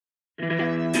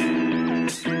Welcome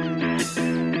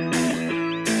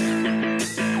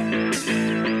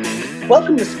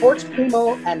to Sports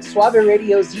Primo and Suave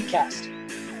Radio Zcast.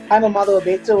 I'm Amado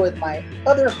Abeta with my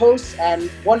other hosts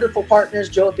and wonderful partners,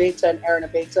 Joe Abeta and Aaron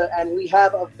Abeta, and we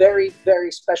have a very,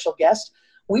 very special guest.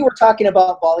 We were talking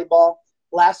about volleyball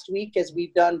last week as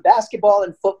we've done basketball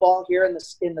and football here in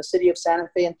the city of Santa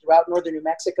Fe and throughout northern New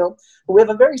Mexico. But we have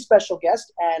a very special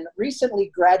guest and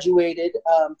recently graduated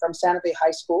from Santa Fe High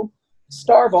School,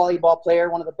 star volleyball player,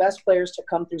 one of the best players to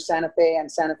come through Santa Fe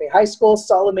and Santa Fe High School,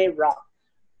 Salome Romp.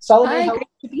 Salome, hi, great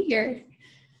to be here.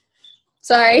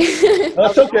 Sorry.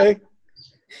 That's okay.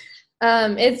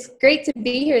 It's great to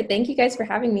be here. Thank you guys for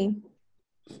having me.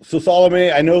 So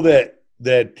Salome, I know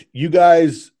that you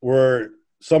guys were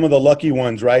some of the lucky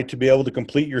ones, right, to be able to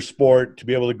complete your sport, to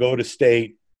be able to go to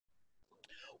state.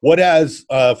 What has,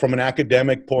 from an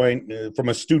academic point, from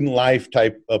a student life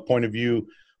type point of view,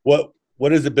 what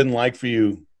has it been like for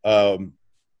you,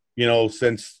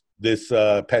 since this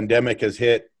pandemic has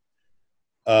hit?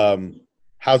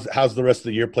 How's the rest of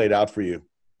the year played out for you?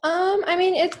 I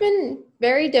mean, it's been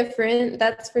very different,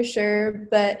 that's for sure,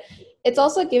 but it's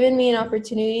also given me an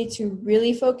opportunity to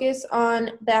really focus on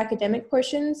the academic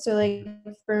portion. So like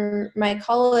for my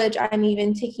college, I'm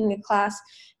even taking a class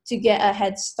to get a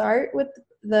head start with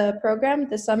the program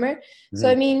this summer. Mm-hmm. So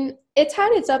I mean, it's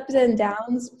had its ups and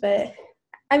downs, but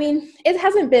I mean, it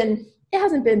hasn't been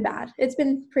bad. It's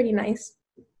been pretty nice.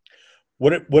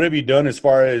 What have you done as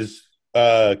far as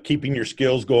keeping your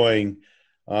skills going?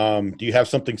 Do you have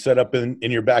something set up in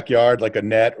your backyard, like a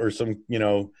net or some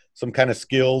kind of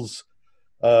skills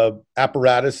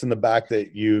apparatus in the back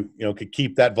that you could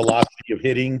keep that velocity of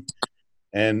hitting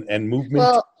and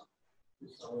movement?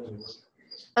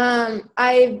 Well,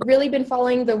 I've really been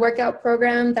following the workout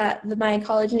program that my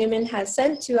college Newman has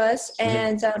sent to us,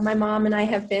 and my mom and I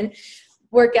have been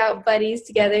workout buddies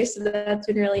together, so that's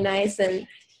been really nice. And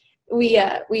we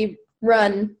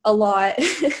run a lot.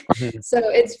 So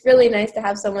it's really nice to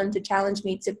have someone to challenge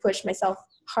me to push myself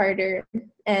harder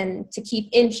and to keep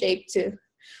in shape to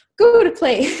go to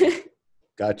play.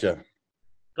 Gotcha.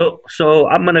 So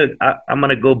I'm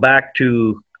gonna go back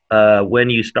to when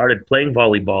you started playing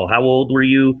volleyball. How old were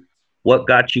you? What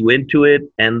got you into it?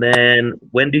 And then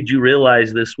when did you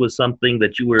realize this was something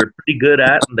that you were pretty good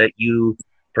at and that you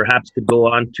perhaps could go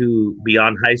on to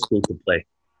beyond high school to play?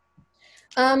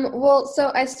 Well, so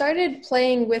I started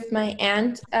playing with my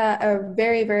aunt at a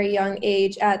very, very young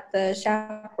age at the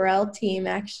Chaparral team,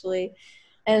 actually.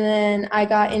 And then I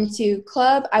got into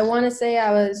club. I want to say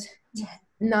I was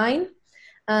 9.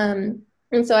 And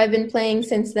so I've been playing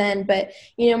since then. But,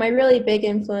 my really big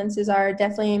influences are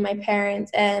definitely my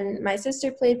parents, and my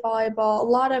sister played volleyball. A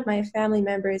lot of my family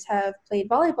members have played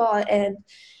volleyball, and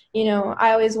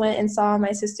I always went and saw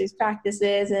my sister's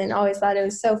practices and always thought it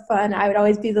was so fun. I would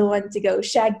always be the one to go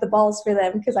shag the balls for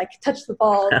them because I could touch the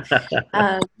ball.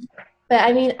 But,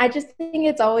 I mean, I just think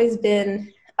it's always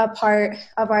been a part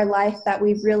of our life that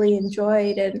we've really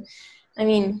enjoyed. And, I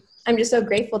mean, I'm just so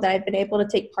grateful that I've been able to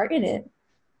take part in it.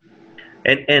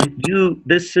 And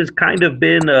this has kind of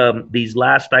been these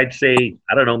last, I'd say,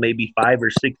 I don't know, maybe 5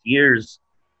 or 6 years,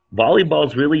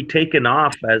 volleyball's really taken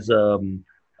off as a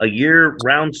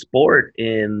year-round sport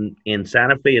in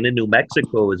Santa Fe and in New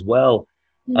Mexico as well.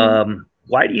 Mm-hmm.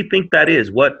 Why do you think that is?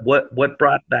 What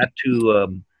brought that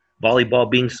to volleyball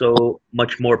being so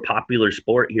much more popular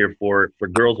sport here for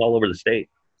girls all over the state?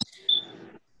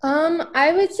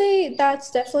 I would say that's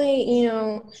definitely,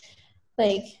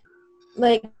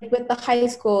 like with the high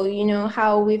school,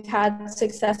 how we've had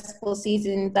successful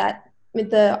seasons that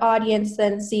the audience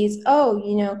then sees,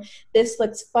 this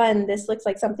looks fun. This looks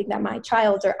like something that my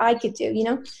child or I could do,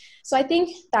 So I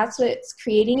think that's what's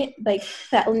creating it, like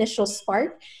that initial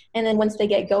spark. And then once they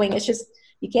get going, it's just,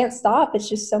 you can't stop. It's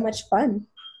just so much fun.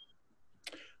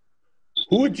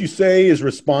 Who would you say is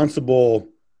responsible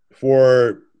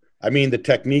for, the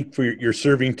technique, for your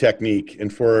serving technique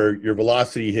and for your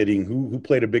velocity hitting? Who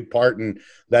played a big part in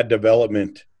that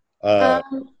development?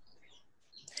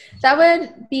 That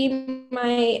would be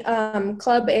my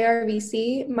club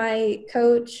ARVC. My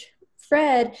coach,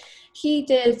 Fred, he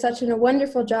did such a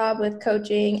wonderful job with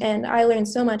coaching, and I learned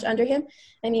so much under him.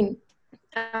 I mean,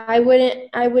 I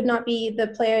would not be the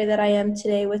player that I am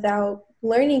today without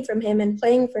learning from him and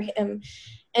playing for him.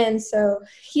 And so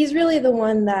he's really the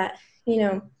one that,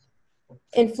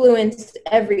 influenced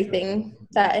everything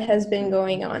that has been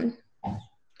going on.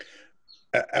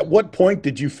 At what point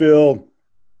did you feel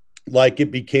like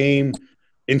it became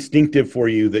instinctive for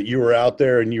you that you were out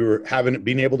there and you were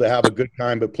being able to have a good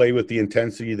time but play with the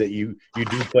intensity that you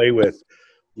do play with?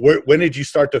 When did you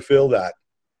start to feel that?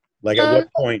 Like at what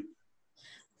point?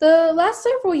 The last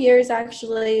several years,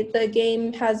 actually, the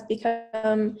game has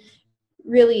become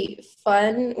really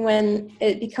fun when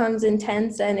it becomes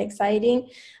intense and exciting.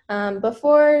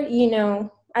 Before,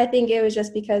 I think it was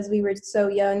just because we were so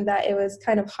young that it was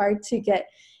kind of hard to get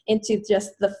into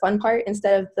just the fun part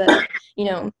instead of the,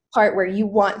 part where you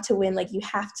want to win, like you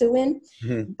have to win.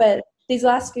 Mhm. But these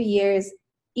last few years,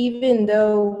 even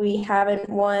though we haven't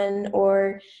won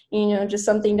or, just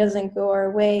something doesn't go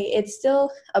our way, it's still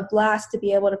a blast to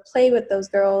be able to play with those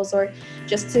girls or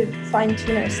just to fine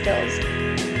tune our skills.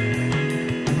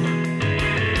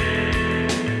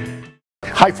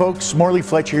 Hi folks, Morley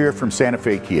Fletcher here from Santa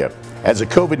Fe Kia. As a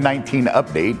COVID-19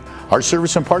 update, our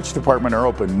service and parts department are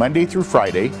open Monday through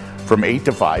Friday from 8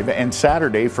 to 5 and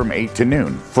Saturday from 8 to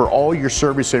noon for all your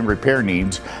service and repair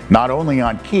needs, not only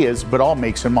on Kias, but all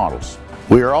makes and models.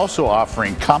 We are also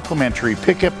offering complimentary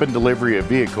pickup and delivery of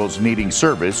vehicles needing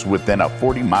service within a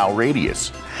 40-mile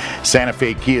radius. Santa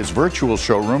Fe Kia's virtual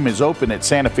showroom is open at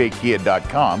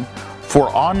santafekia.com for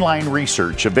online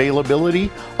research, availability,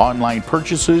 online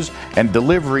purchases, and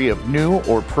delivery of new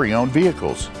or pre-owned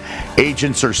vehicles.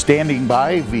 Agents are standing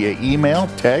by via email,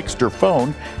 text, or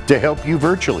phone to help you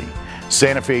virtually.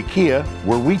 Santa Fe Kia,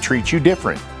 where we treat you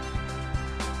different.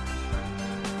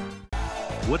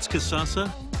 What's Kasasa?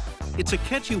 It's a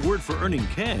catchy word for earning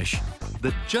cash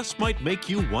that just might make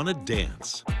you want to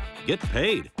dance. Get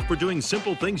paid for doing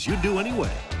simple things you do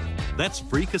anyway. That's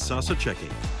free Kasasa checking.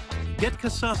 Get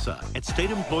Kasasa at State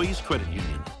Employees Credit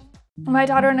Union. My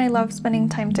daughter and I love spending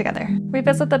time together. We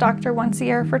visit the doctor once a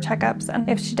year for checkups, and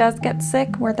if she does get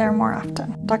sick, we're there more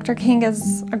often. Dr. King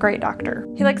is a great doctor.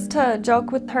 He likes to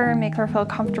joke with her and make her feel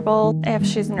comfortable if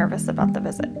she's nervous about the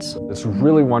visit. It's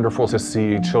really wonderful to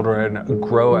see children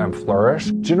grow and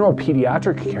flourish. General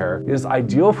pediatric care is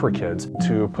ideal for kids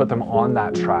to put them on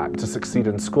that track to succeed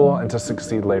in school and to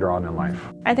succeed later on in life.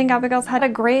 I think Abigail's had a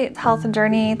great health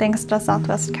journey thanks to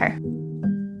Southwest Care.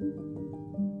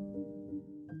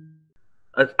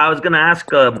 I was going to ask,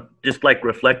 just like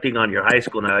reflecting on your high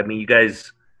school now. I mean, you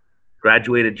guys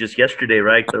graduated just yesterday,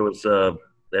 right?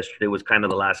 Yesterday was kind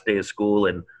of the last day of school,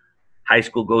 and high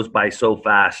school goes by so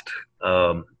fast.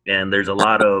 And there's a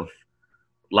lot of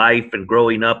life and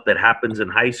growing up that happens in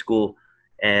high school.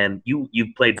 And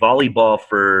you've played volleyball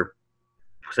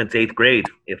since 8th grade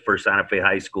for Santa Fe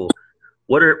High School.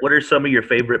 What are some of your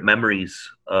favorite memories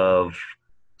of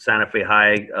Santa Fe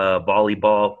High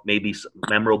volleyball, maybe some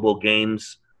memorable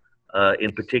games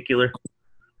in particular?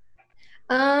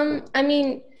 I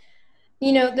mean,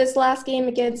 this last game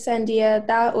against Sandia,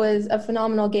 that was a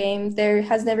phenomenal game. There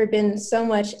has never been so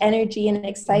much energy and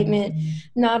excitement,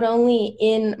 not only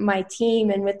in my team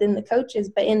and within the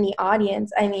coaches, but in the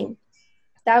audience. I mean,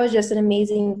 that was just an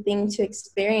amazing thing to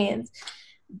experience.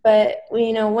 But,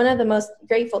 one of the most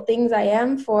grateful things I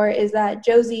am for is that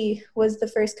Josie was the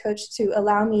first coach to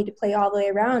allow me to play all the way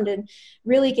around and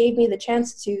really gave me the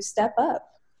chance to step up.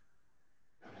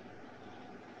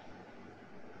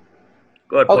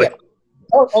 Go ahead, Okay.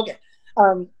 Oh, okay.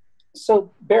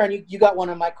 So, Baron, you got one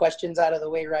of my questions out of the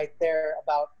way right there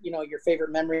about, your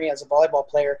favorite memory as a volleyball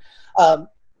player. Who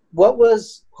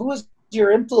was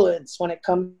your influence when it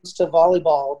comes to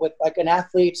volleyball with like an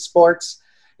athlete, sports?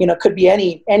 It could be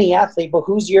any athlete, but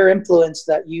who's your influence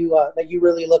that you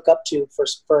really look up to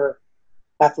for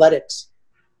athletics?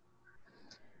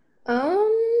 I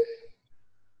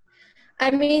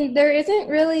mean, there isn't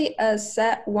really a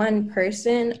set one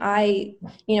person. I,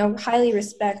 highly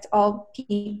respect all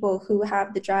people who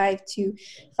have the drive to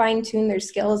fine-tune their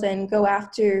skills and go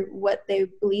after what they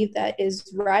believe that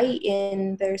is right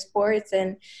in their sports.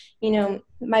 And,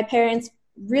 my parents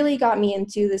really got me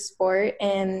into the sport.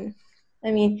 And, I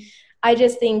mean, I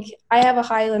just think I have a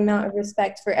high amount of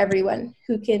respect for everyone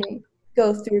who can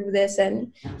go through this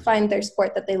and find their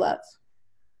sport that they love.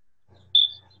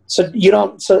 So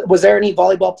was there any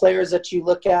volleyball players that you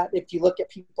look at, if you look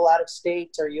at people out of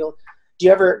state, or do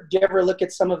you ever look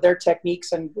at some of their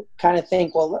techniques and kind of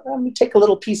think, well, let me take a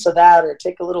little piece of that or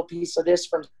take a little piece of this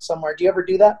from somewhere? Do you ever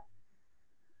do that?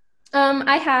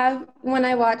 I have. When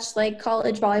I watch like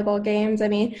college volleyball games, I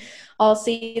mean, I'll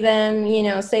see them,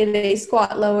 say they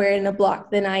squat lower in a block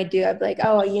than I do. I'd be like,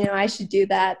 oh, I should do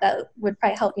that. That would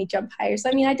probably help me jump higher. So,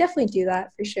 I mean, I definitely do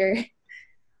that for sure.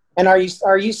 And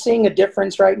are you seeing a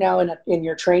difference right now in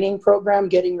your training program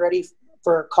getting ready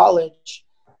for college?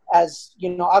 As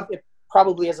it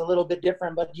probably is a little bit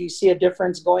different, but do you see a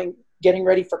difference getting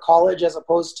ready for college as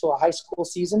opposed to a high school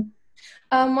season?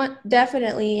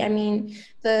 Definitely. I mean,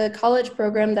 the college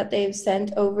program that they've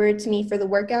sent over to me for the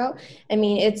workout, I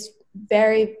mean, it's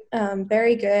very,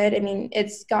 very good. I mean,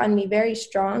 it's gotten me very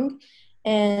strong.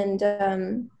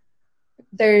 And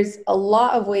there's a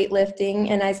lot of weightlifting,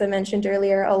 and as I mentioned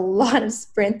earlier, a lot of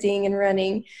sprinting and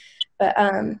running. But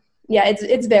yeah,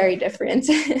 it's very different.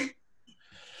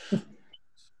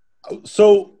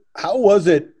 So how was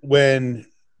it when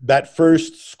that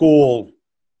first school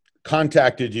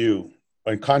contacted you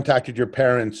and contacted your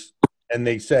parents and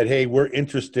they said, hey, we're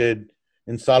interested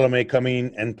in Salome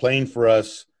coming and playing for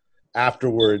us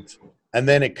afterwards? And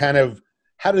then it kind of,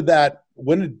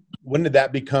 when did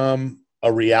that become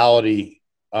a reality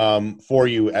for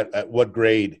you at what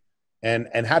grade?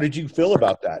 And how did you feel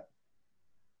about that?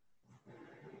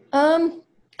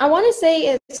 I want to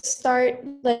say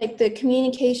like the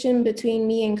communication between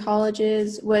me and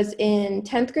colleges was in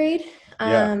 10th grade.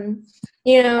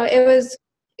 You know, it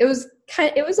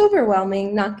was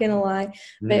overwhelming, not gonna lie,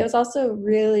 but it was also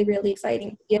really, really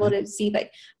exciting to be able to see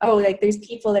like, oh, like there's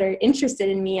people that are interested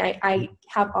in me. I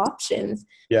have options.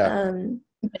 Yeah.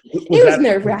 It was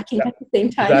nerve-wracking at the same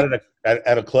time. Was that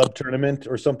at a club tournament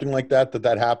or something like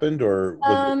that happened, or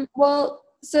was well,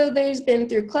 so there's been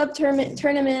through club tournaments,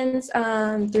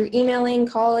 through emailing,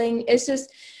 calling. It's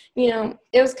just, you know,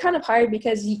 it was kind of hard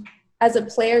because as a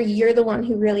player, you're the one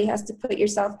who really has to put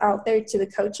yourself out there to the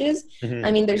coaches.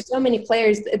 I mean, there's so many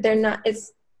players,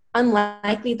 it's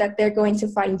unlikely that they're going to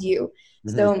find you.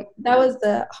 So that was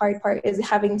the hard part, is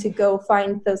having to go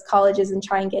find those colleges and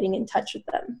try and getting in touch with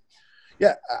them.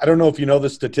 Yeah, I don't know if you know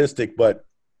the statistic, but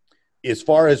as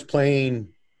far as playing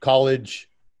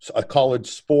a college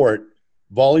sport,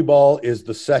 volleyball is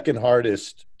the second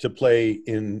hardest to play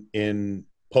in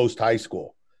post high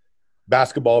school,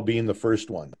 basketball being the first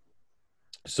one.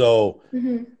 So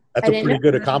that's a pretty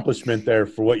good accomplishment there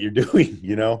for what you're doing,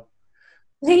 you know?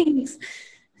 Thanks.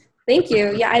 Thank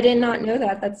you. Yeah, I did not know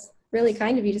that. That's really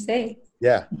kind of you to say.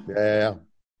 Yeah.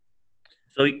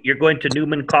 So you're going to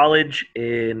Newman College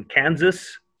in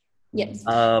Kansas? Yes.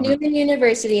 Newman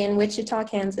University in Wichita,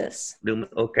 Kansas. Newman,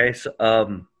 okay.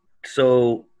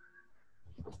 So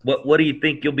what do you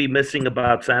think you'll be missing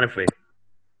about Santa Fe?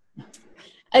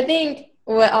 I think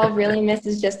what I'll really miss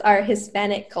is just our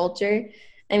Hispanic culture.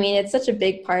 I mean, it's such a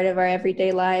big part of our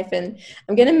everyday life, and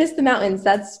I'm going to miss the mountains,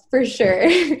 that's for sure.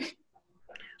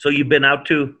 So you've been out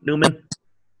to Newman?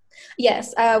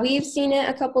 Yes, we've seen it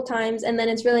a couple times, and then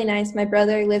it's really nice. My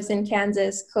brother lives in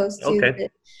Kansas, close to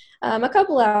a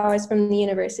couple hours from the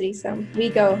university, so we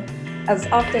go as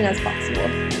often as possible.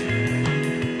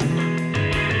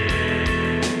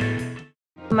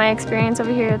 My experience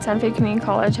over here at Santa Fe Community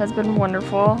College has been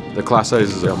wonderful. The class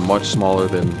sizes are much smaller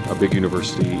than a big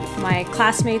university. My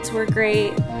classmates were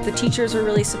great. The teachers were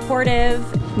really supportive.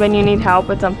 When you need help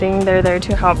with something, they're there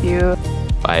to help you.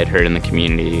 I had heard in the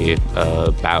community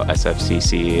about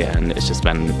SFCC, and it's just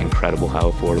been incredible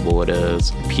how affordable it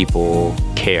is. People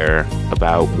care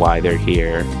about why they're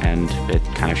here, and it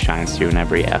kind of shines through in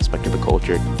every aspect of the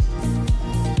culture.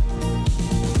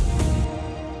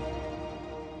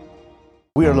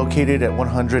 We are located at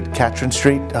 100 Catron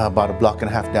Street, about a block and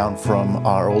a half down from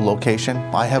our old location.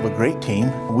 I have a great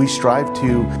team. We strive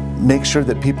to make sure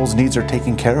that people's needs are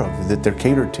taken care of, that they're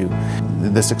catered to.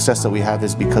 The success that we have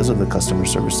is because of the customer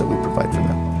service that we provide for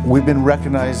them. We've been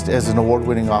recognized as an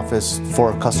award-winning office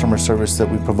for our customer service that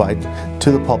we provide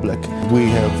to the public. We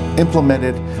have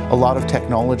implemented a lot of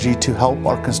technology to help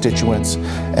our constituents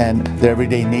and their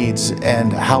everyday needs,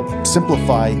 and help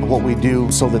simplify what we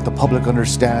do so that the public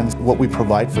understands what we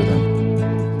provide for them.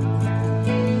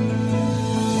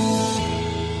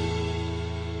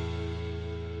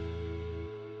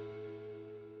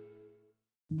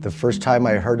 The first time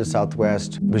I heard of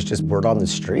Southwest was just word on the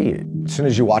street. As soon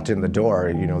as you walked in the door,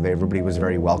 you know, everybody was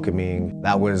very welcoming.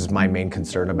 That was my main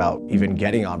concern about even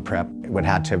getting on PrEP. It would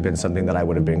have to have been something that I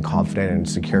would have been confident and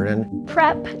secure in.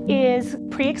 PrEP is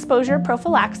pre-exposure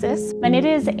prophylaxis, and it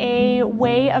is a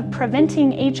way of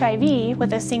preventing HIV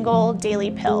with a single daily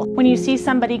pill. When you see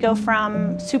somebody go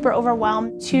from super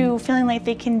overwhelmed to feeling like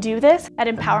they can do this, that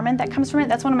empowerment that comes from it,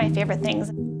 that's one of my favorite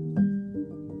things.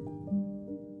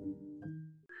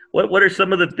 What are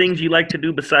some of the things you like to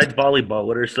do besides volleyball?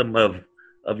 What are some of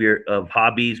your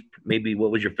hobbies? Maybe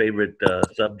what was your favorite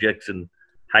subjects in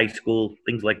high school?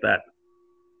 Things like that.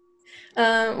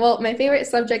 Well, my favorite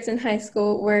subjects in high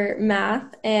school were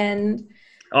math and.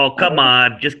 Oh, come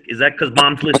on! Is that because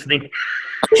mom's listening?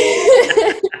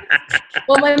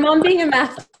 Well, my mom being a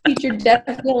math teacher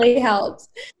definitely helps,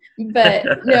 but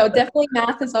no, definitely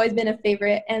math has always been a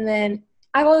favorite. And then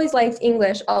I've always liked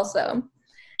English also.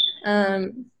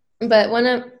 But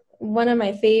one of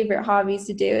my favorite hobbies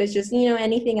to do is just, you know,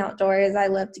 anything outdoors. I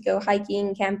love to go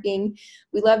hiking, camping.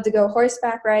 We love to go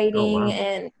horseback riding,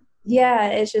 and yeah,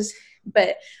 it's just,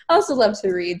 but I also love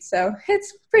to read, so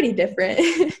it's pretty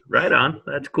different. Right on.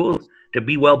 That's cool. to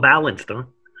be well balanced, huh?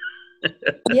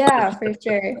 Yeah, for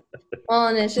sure. Well,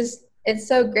 and it's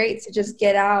so great to just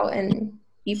get out and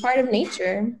be part of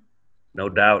nature. No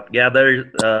doubt. Yeah, there's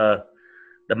the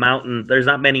mountain. There's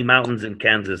not many mountains in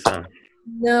Kansas, huh?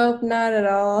 Nope, not at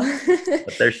all.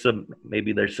 But there's some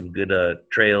good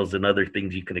trails and other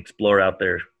things you can explore out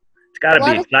there. It's got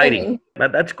to be exciting.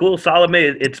 But that's cool, Salome.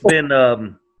 It's been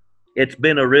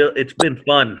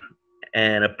fun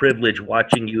and a privilege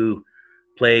watching you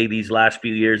play these last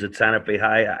few years at Santa Fe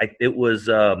High. I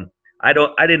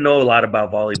didn't know a lot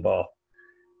about volleyball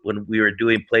when we were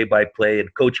doing play-by-play, and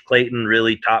Coach Clayton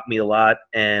really taught me a lot,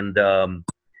 and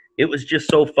it was just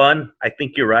so fun. I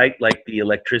think you're right, like the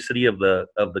electricity of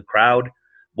the crowd.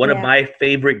 One of my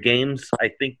favorite games I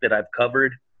think that I've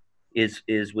covered is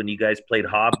when you guys played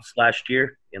Hobbs last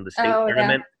year in the state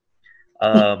tournament.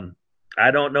 Yeah. I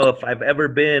don't know if I've ever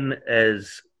been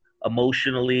as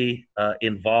emotionally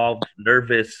involved,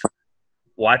 nervous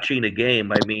watching a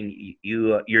game. I mean,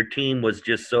 your team was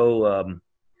just so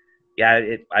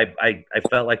I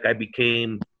felt like I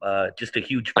became just a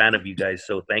huge fan of you guys.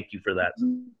 So thank you for that.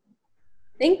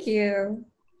 Thank you.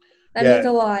 That means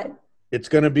a lot. It's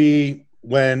going to be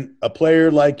when a player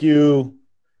like you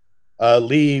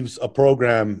leaves a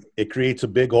program, it creates a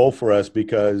big hole for us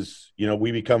because, you know,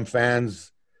 we become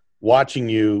fans watching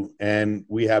you, and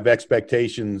we have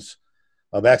expectations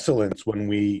of excellence when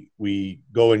we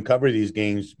go and cover these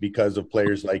games because of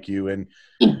players like you. And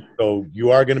so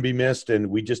you are going to be missed, and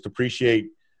we just appreciate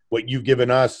what you've given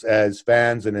us as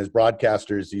fans and as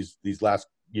broadcasters these last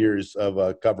years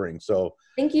of covering. So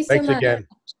thank you so thanks much again.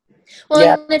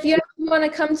 Well, if you want to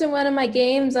come to one of my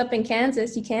games up in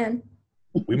Kansas, you can.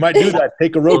 We might do that.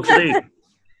 Take a road trip.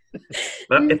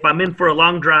 But if I'm in for a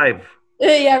long drive.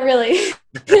 Yeah, really.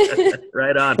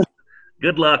 Right on.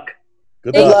 Good luck.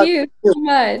 Thank you so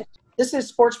much. This is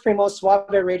Sports Primo Suave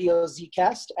Radio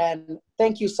Zcast, and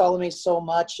thank you, Salome, so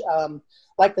much.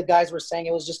 Like the guys were saying,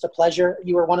 it was just a pleasure.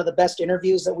 You were one of the best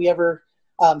interviews that we ever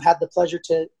had the pleasure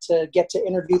to get to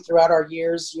interview throughout our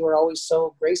years. You were always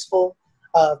so graceful.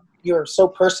 You were so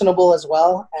personable as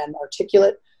well and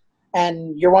articulate.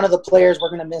 And you're one of the players we're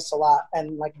going to miss a lot.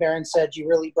 And like Baron said, you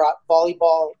really brought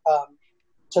volleyball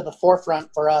to the forefront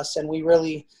for us. And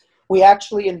we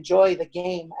actually enjoy the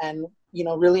game and, you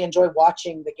know, really enjoy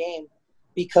watching the game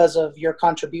because of your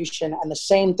contribution. And the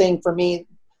same thing for me,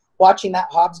 watching that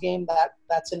Hobbs game,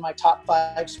 that's in my top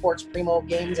 5 Sports Primo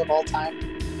games of all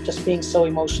time, just being so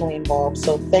emotionally involved.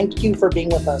 So thank you for being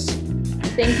with us.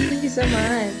 Thank you so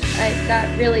much.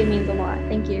 That really means a lot.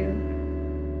 Thank you.